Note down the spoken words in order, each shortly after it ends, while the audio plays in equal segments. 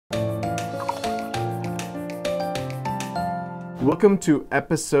Welcome to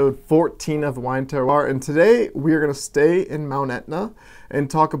episode 14 of Wine Terroir, and today we are going to stay in Mt Etna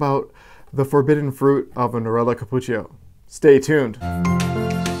and talk about the forbidden fruit of a Nerello Cappuccio. Stay tuned.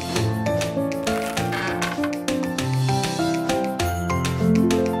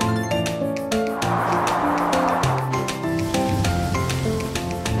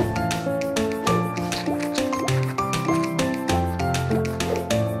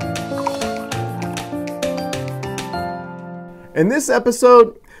 In this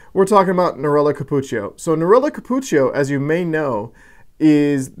episode, we're talking about Nerello Cappuccio. So Nerello Cappuccio, as you may know,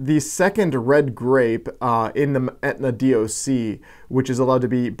 is the second red grape in the Etna DOC, which is allowed to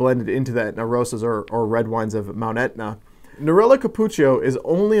be blended into the Etna Rossos or red wines of Mt Etna. Nerello Cappuccio is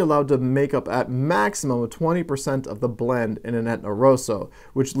only allowed to make up at maximum 20% of the blend in an Etna Rosso,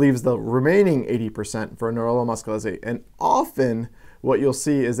 which leaves the remaining 80% for a Nerello Mascalese. And often, what you'll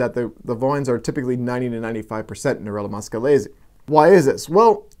see is that the wines are typically 90 to 95% Nerello Mascalese. Why is this?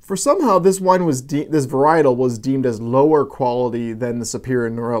 Well, for somehow this varietal was deemed as lower quality than the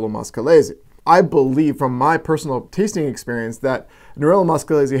superior Nerello Mascalese. I believe from my personal tasting experience that Nerello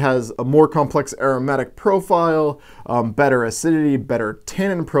Mascalese has a more complex aromatic profile, better acidity, better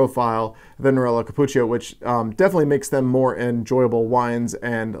tannin profile than Nerello Cappuccio, which definitely makes them more enjoyable wines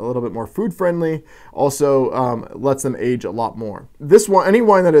and a little bit more food friendly. Also lets them age a lot more. This one, any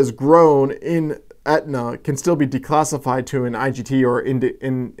wine that is grown in Etna can still be declassified to an IGT or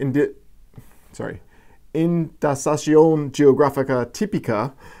Indicazione Geografica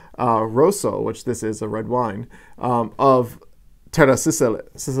Tipica Rosso, which this is a red wine, of Terra Sicilian,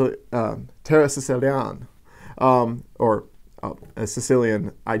 or a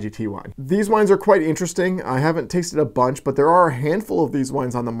Sicilian IGT wine. These wines are quite interesting. I haven't tasted a bunch, but there are a handful of these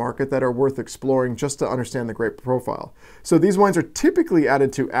wines on the market that are worth exploring just to understand the grape profile. So these wines are typically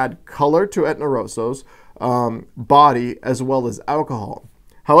added to add color to Etna Rossos, body, as well as alcohol.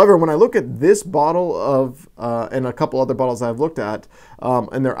 However, when I look at this bottle of, and a couple other bottles I've looked at,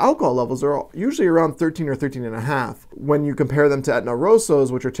 and their alcohol levels are usually around 13 or 13.5 when you compare them to Etna Rossos,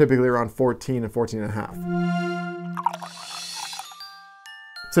 which are typically around 14 and 14.5.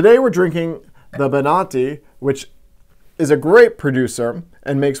 Today we're drinking the Benati, which is a great producer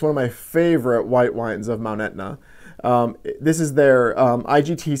and makes one of my favorite white wines of Mt Etna. This is their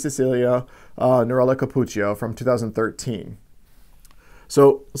IGT Sicilia Nerello Cappuccio from 2013.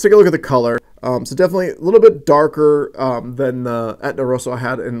 So let's take a look at the color. So definitely a little bit darker than the Etna Rosso I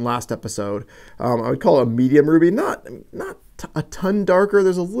had in last episode. I would call it a medium ruby, not a ton darker.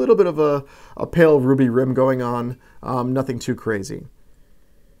 There's a little bit of a pale ruby rim going on, nothing too crazy.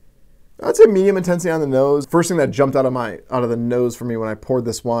 I'd say medium intensity on the nose. First thing that jumped out of the nose for me when I poured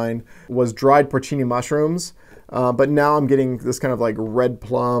this wine was dried porcini mushrooms. But now I'm getting this kind of like red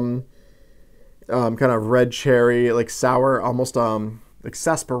plum, kind of red cherry, like sour, almost like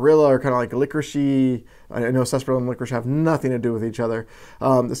sarsaparilla or kind of like licoricey. I know sarsaparilla and licorice have nothing to do with each other.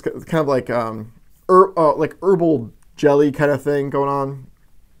 This kind of like herbal jelly kind of thing going on.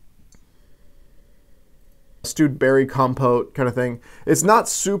 Stewed berry compote kind of thing. It's not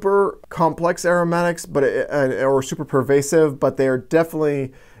super complex aromatics, but or super pervasive, but they are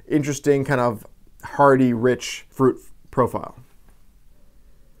definitely interesting, kind of hearty, rich fruit profile.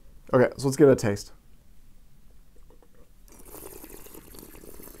 Okay, so let's give it a taste.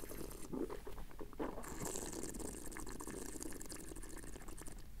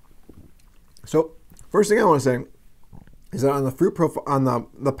 So first thing I want to say is that on the fruit profile, on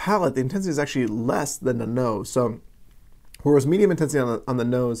the palate, the intensity is actually less than the nose. So whereas medium intensity on the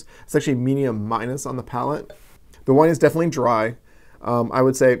nose, it's actually medium minus on the palate. The wine is definitely dry. I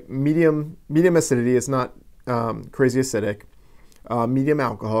would say medium acidity. It's not crazy acidic. Medium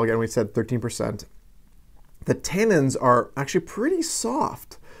alcohol. Again, we said 13%. The tannins are actually pretty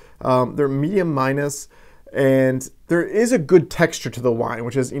soft. They're medium minus. And there is a good texture to the wine,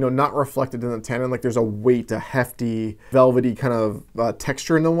 which is, not reflected in the tannin. Like there's a weight, a hefty, velvety kind of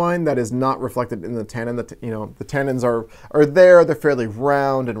texture in the wine that is not reflected in the tannin. The tannins are there. They're fairly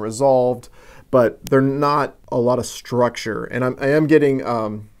round and resolved, but they're not a lot of structure. And I am getting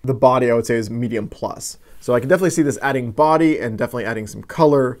the body, I would say, is medium plus. So I can definitely see this adding body and definitely adding some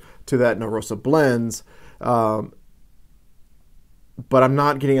color to that Etna Rosso blends. But I'm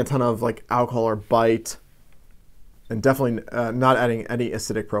not getting a ton of like alcohol or bite. And definitely not adding any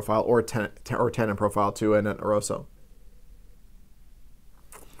acidic profile or tannin profile to an Etna Rosso.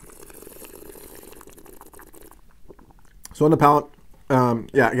 So on the palate,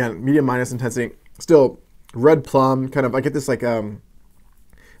 yeah, again, medium minus intensity. Still red plum, kind of. I get this like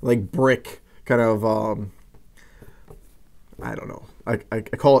brick kind of. I don't know, I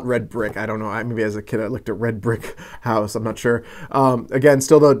call it red brick. I don't know. Maybe as a kid I looked at red brick house. I'm not sure. Again,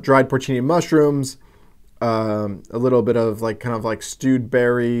 still the dried porcini mushrooms, a little bit of like kind of like stewed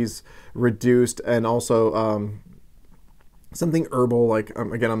berries, reduced, and also something herbal. Like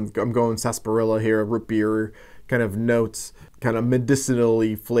again, I'm going sarsaparilla here, root beer kind of notes, kind of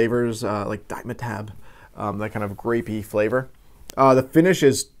medicinally flavors like dimetab, that kind of grapey flavor. The finish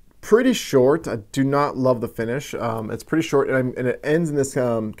is pretty short. I do not love the finish. It's pretty short, and it ends in this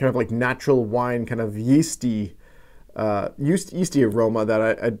kind of like natural wine, kind of yeasty aroma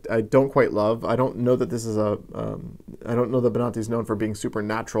that I don't quite love. I don't know that this is I don't know that Benanti is known for being super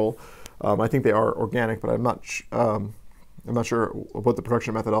natural. I think they are organic, but I'm not sure what the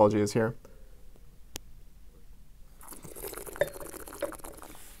production methodology is here.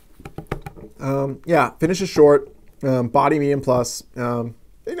 Yeah, finish is short, body medium plus.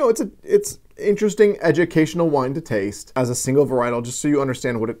 You know, it's interesting educational wine to taste as a single varietal, just so you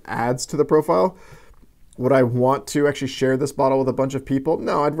understand what it adds to the profile. Would I want to actually share this bottle with a bunch of people?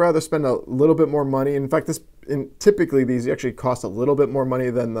 No, I'd rather spend a little bit more money. In fact, typically these actually cost a little bit more money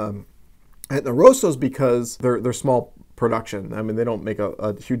than the Etna Rossos because they're small production. I mean, they don't make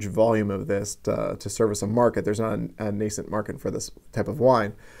a huge volume of this to service a market. There's not a nascent market for this type of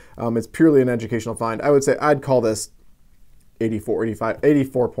wine. It's purely an educational find. I would say I'd call this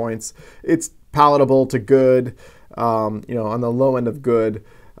 84 points. It's palatable to good, you know, on the low end of good.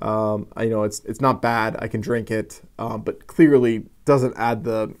 You know, it's not bad. I can drink it, but clearly doesn't add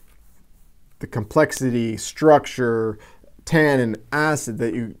the complexity, structure, tannin, acid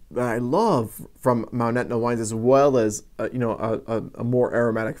that I love from Mt Etna wines, as well as you know, a more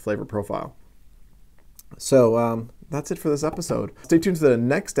aromatic flavor profile. So that's it for this episode. Stay tuned to the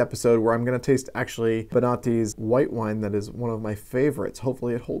next episode where I'm going to taste actually Benanti's white wine that is one of my favorites.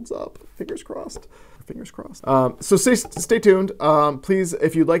 Hopefully it holds up. Fingers crossed. Fingers crossed. So stay tuned. Please,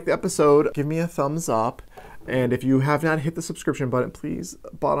 if you like the episode, give me a thumbs up. And if you have not hit the subscription button, please,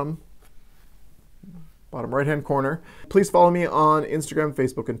 bottom right-hand corner. Please follow me on Instagram,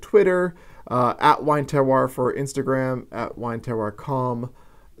 Facebook, and Twitter, at Wine Terroir for Instagram, at Wine Terroir com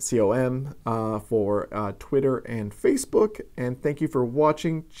for Twitter and Facebook. And thank you for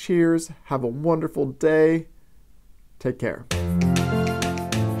watching. Cheers. Have a wonderful day. Take care.